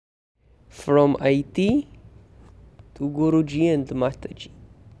From IT to Guruji and Mataji.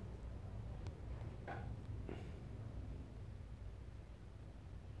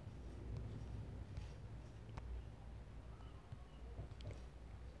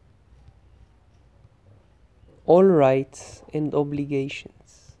 All rights and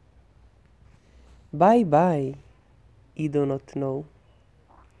obligations. Bye bye, I do not know.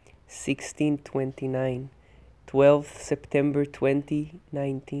 1629, 12th September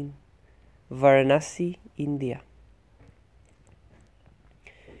 2019, Varanasi, India.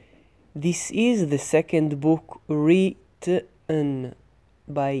 This is the second book written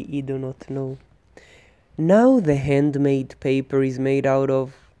by I do not know. Now the handmade paper is made out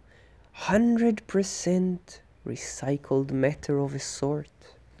of 100% recycled matter of a sort.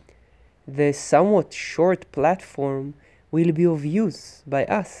 The somewhat short platform will be of use by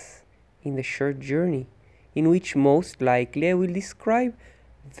us in the short journey, in which most likely I will describe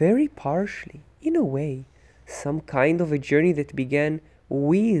very partially, in a way, some kind of a journey that began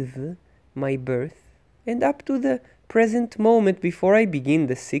with my birth and up to the present moment before I begin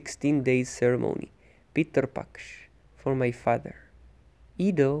the 16 days ceremony, Pitar Paksh, for my father.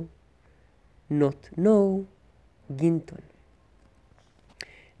 Ido not know Ginton.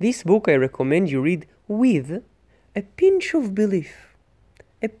 This book I recommend you read with a pinch of belief.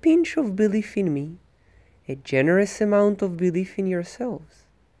 A pinch of belief in me, a generous amount of belief in yourselves.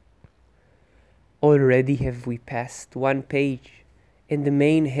 Already have we passed one page and the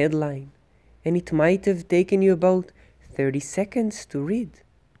main headline, and it might have taken you about 30 seconds to read.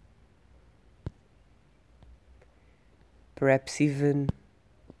 Perhaps even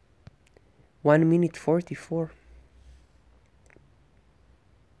 1 minute 44.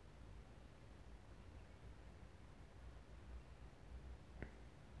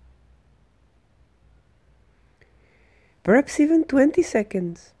 Perhaps even 20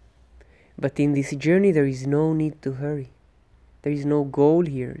 seconds. But in this journey there is no need to hurry. There is no goal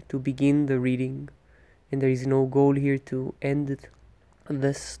here to begin the reading, and there is no goal here to end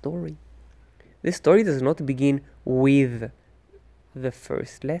the story. The story does not begin with the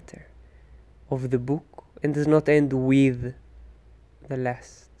first letter of the book and does not end with the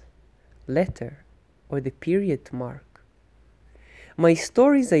last letter or the period mark. My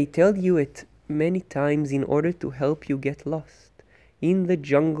stories I tell you at many times in order to help you get lost in the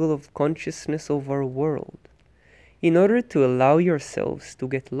jungle of consciousness of our world. In order to allow yourselves to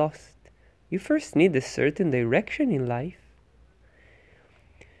get lost, you first need a certain direction in life.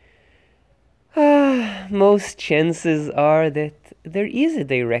 Most chances are that there is a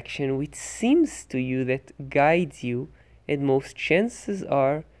direction which seems to you that guides you, and most chances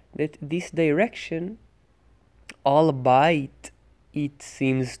are that this direction, albeit it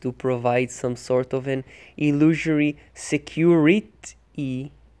seems to provide some sort of an illusory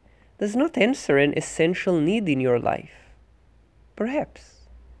security, does not answer an essential need in your life. Perhaps,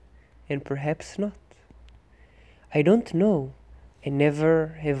 and perhaps not. I don't know, and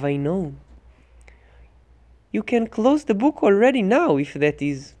never have I known. You can close the book already now if that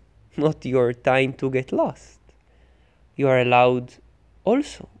is not your time to get lost. You are allowed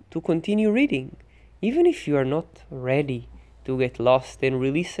also to continue reading, even if you are not ready to get lost and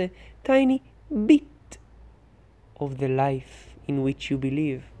release a tiny bit of the life in which you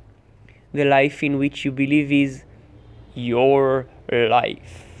believe. The life in which you believe is your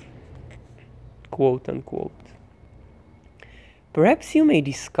life, quote unquote. Perhaps you may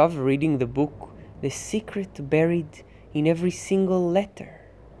discover reading the book the secret buried in every single letter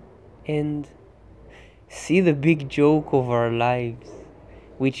and see the big joke of our lives,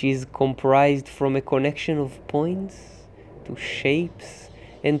 which is comprised from a connection of points to shapes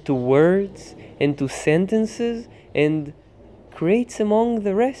and to words and to sentences, and creates among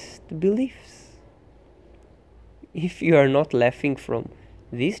the rest beliefs. If you are not laughing from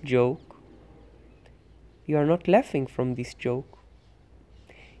this joke, you are not laughing from this joke.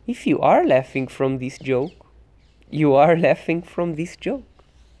 If you are laughing from this joke, you are laughing from this joke.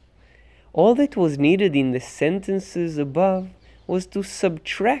 All that was needed in the sentences above was to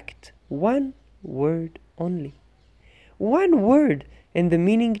subtract one word only. One word, and the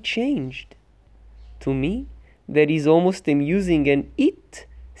meaning changed. To me, that is almost amusing, and it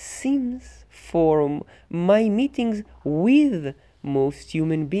seems from my meetings with most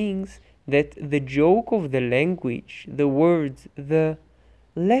human beings that the joke of the language, the words, the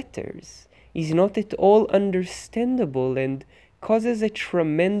letters, is not at all understandable and causes a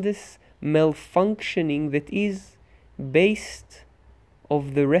tremendous malfunctioning that is based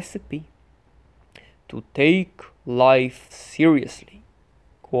of the recipe to take life seriously,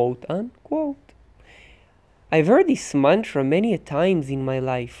 quote unquote. I've heard this mantra many a times in my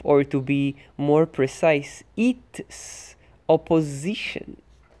life, or to be more precise, its opposition.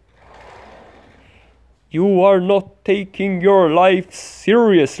 You are not taking your life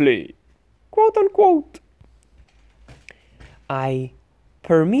seriously, quote unquote. I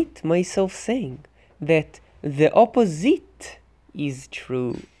permit myself saying that the opposite is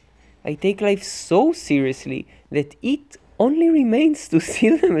true. I take life so seriously that it only remains to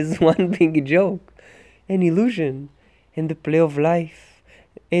see them as one big joke, an illusion, and the play of life,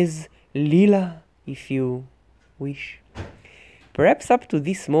 as lila, if you wish. Perhaps up to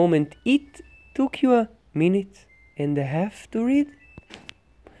this moment it took you a minute and a half to read.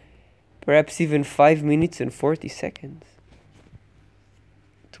 Perhaps even 5 minutes and 40 seconds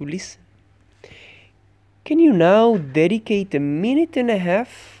to listen. Can you now dedicate a minute and a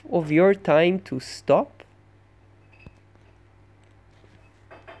half of your time to stop?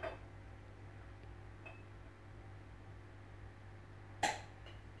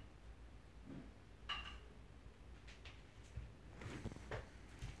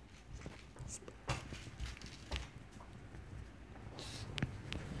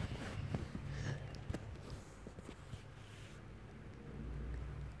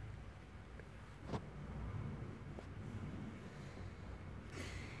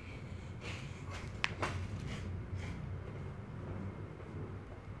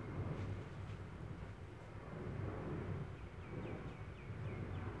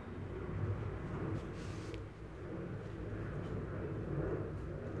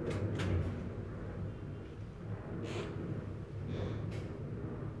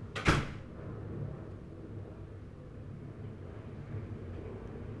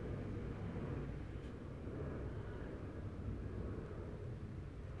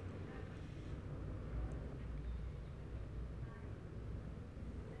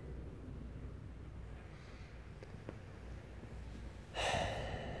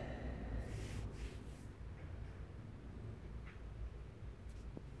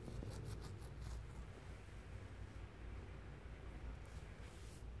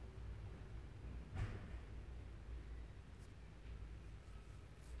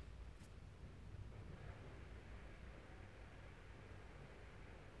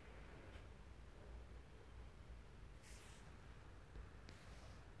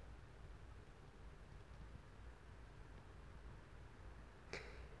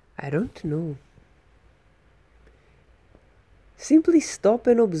 I don't know. Simply stop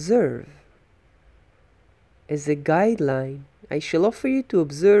and observe. As a guideline, I shall offer you to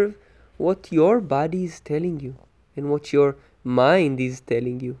observe what your body is telling you and what your mind is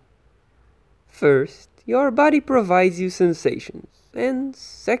telling you. First, your body provides you sensations, and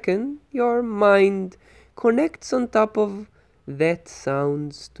second, your mind connects on top of that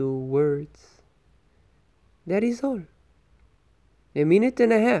sounds to words. That is all. A minute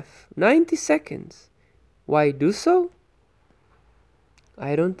and a half, 90 seconds. Why do so?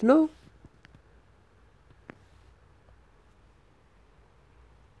 I don't know.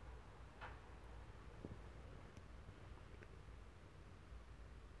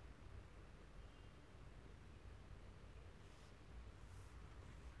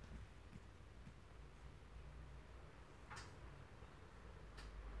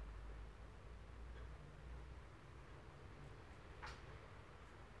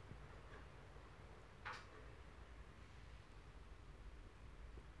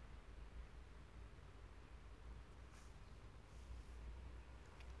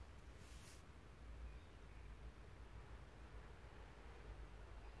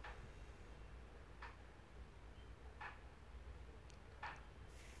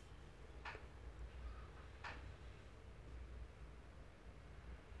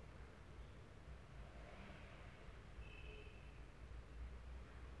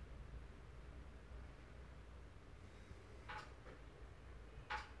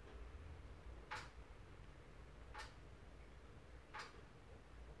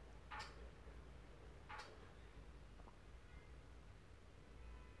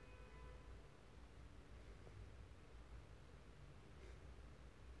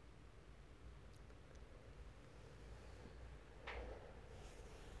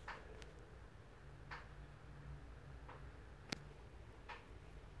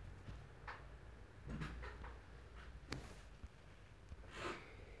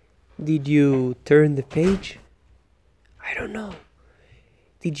 Did you turn the page? I don't know.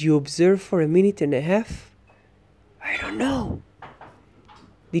 Did you observe for a minute and a half? I don't know.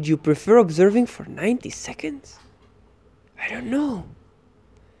 Did you prefer observing for 90 seconds? I don't know.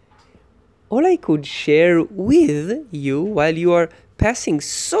 All I could share with you while you are passing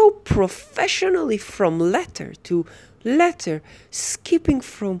so professionally from letter to letter, skipping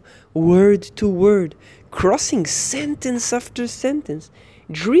from word to word, crossing sentence after sentence,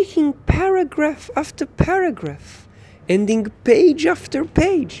 drinking paragraph after paragraph, ending page after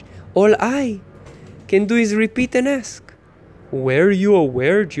page. All I can do is repeat and ask, were you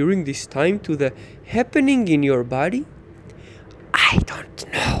aware during this time to the happening in your body? I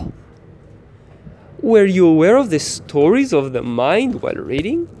don't know. Were you aware of the stories of the mind while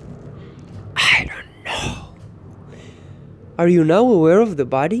reading? I don't know. Are you now aware of the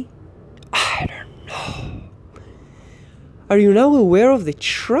body? I don't know. Are you now aware of the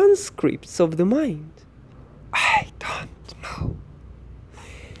transcripts of the mind? I don't know.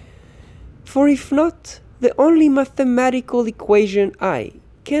 For if not, the only mathematical equation I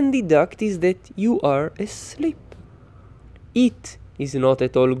can deduct is that you are asleep. It is not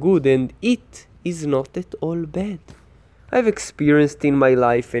at all good, and it is not at all bad. I've experienced in my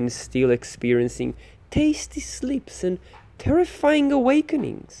life and still experiencing tasty sleeps and terrifying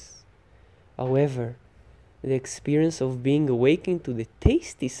awakenings. However, the experience of being awakened to the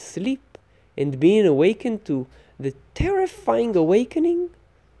tasty sleep and being awakened to the terrifying awakening,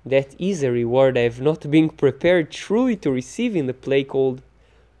 that is a reward I have not been prepared truly to receive in the play called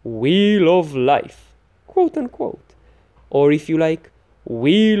Wheel of Life, quote unquote. Or if you like,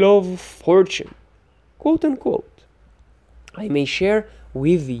 Wheel of Fortune, quote unquote. I may share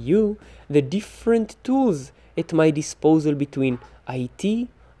with you the different tools at my disposal between IT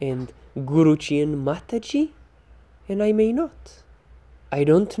and Guruji and Mataji, and I may not. I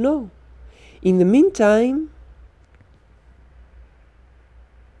don't know. In the meantime,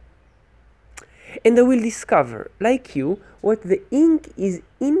 and I will discover, like you, what the ink is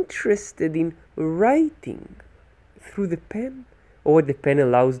interested in writing through the pen, or what the pen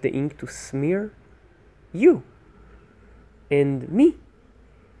allows the ink to smear. You and me.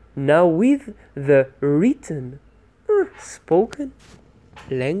 Now with the written, spoken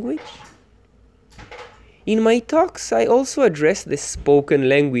language. In my talks, I also address the spoken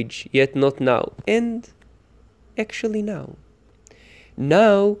language, yet not now, and actually now.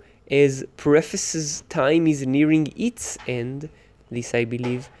 Now, as preface's time is nearing its end, this I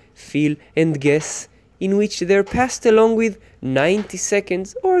believe, feel and guess, in which there passed along with 90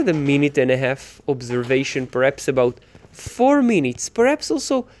 seconds or the minute and a half observation, perhaps about 4 minutes, perhaps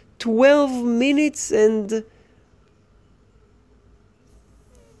also 12 minutes and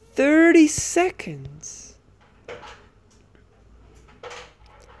 30 seconds.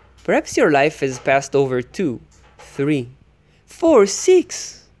 Perhaps your life has passed over 2, 3, 4,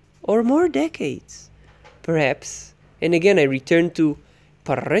 6 or more decades. Perhaps, and again I return to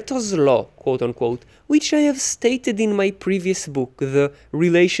Pareto's law, quote unquote, which I have stated in my previous book, the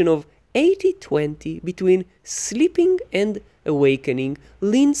relation of 80-20 between sleeping and awakening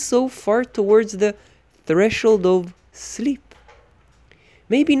leans so far towards the threshold of sleep.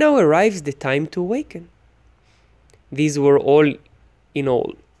 Maybe now arrives the time to awaken. These were all in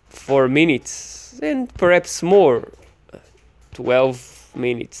all 4 minutes, and perhaps more, 12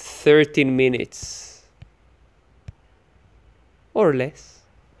 minutes, 13 minutes, or less.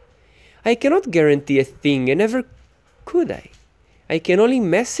 I cannot guarantee a thing, and never could I. I can only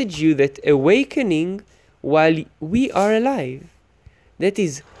message you that awakening while we are alive, that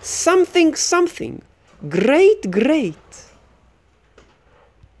is something, great, great.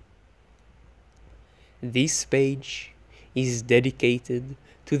 This page is dedicated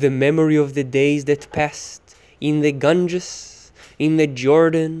to the memory of the days that passed in the Ganges, in the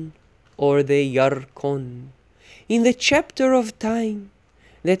Jordan, or the Yarkon, in the chapter of time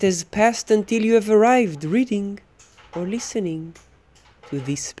that has passed until you have arrived reading or listening to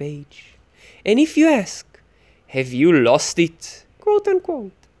this page. And if you ask, have you lost it, quote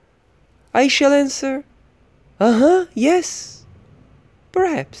unquote, I shall answer, yes,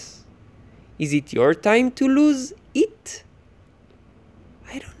 perhaps. Is it your time to lose it?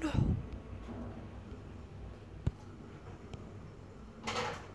 I don't know.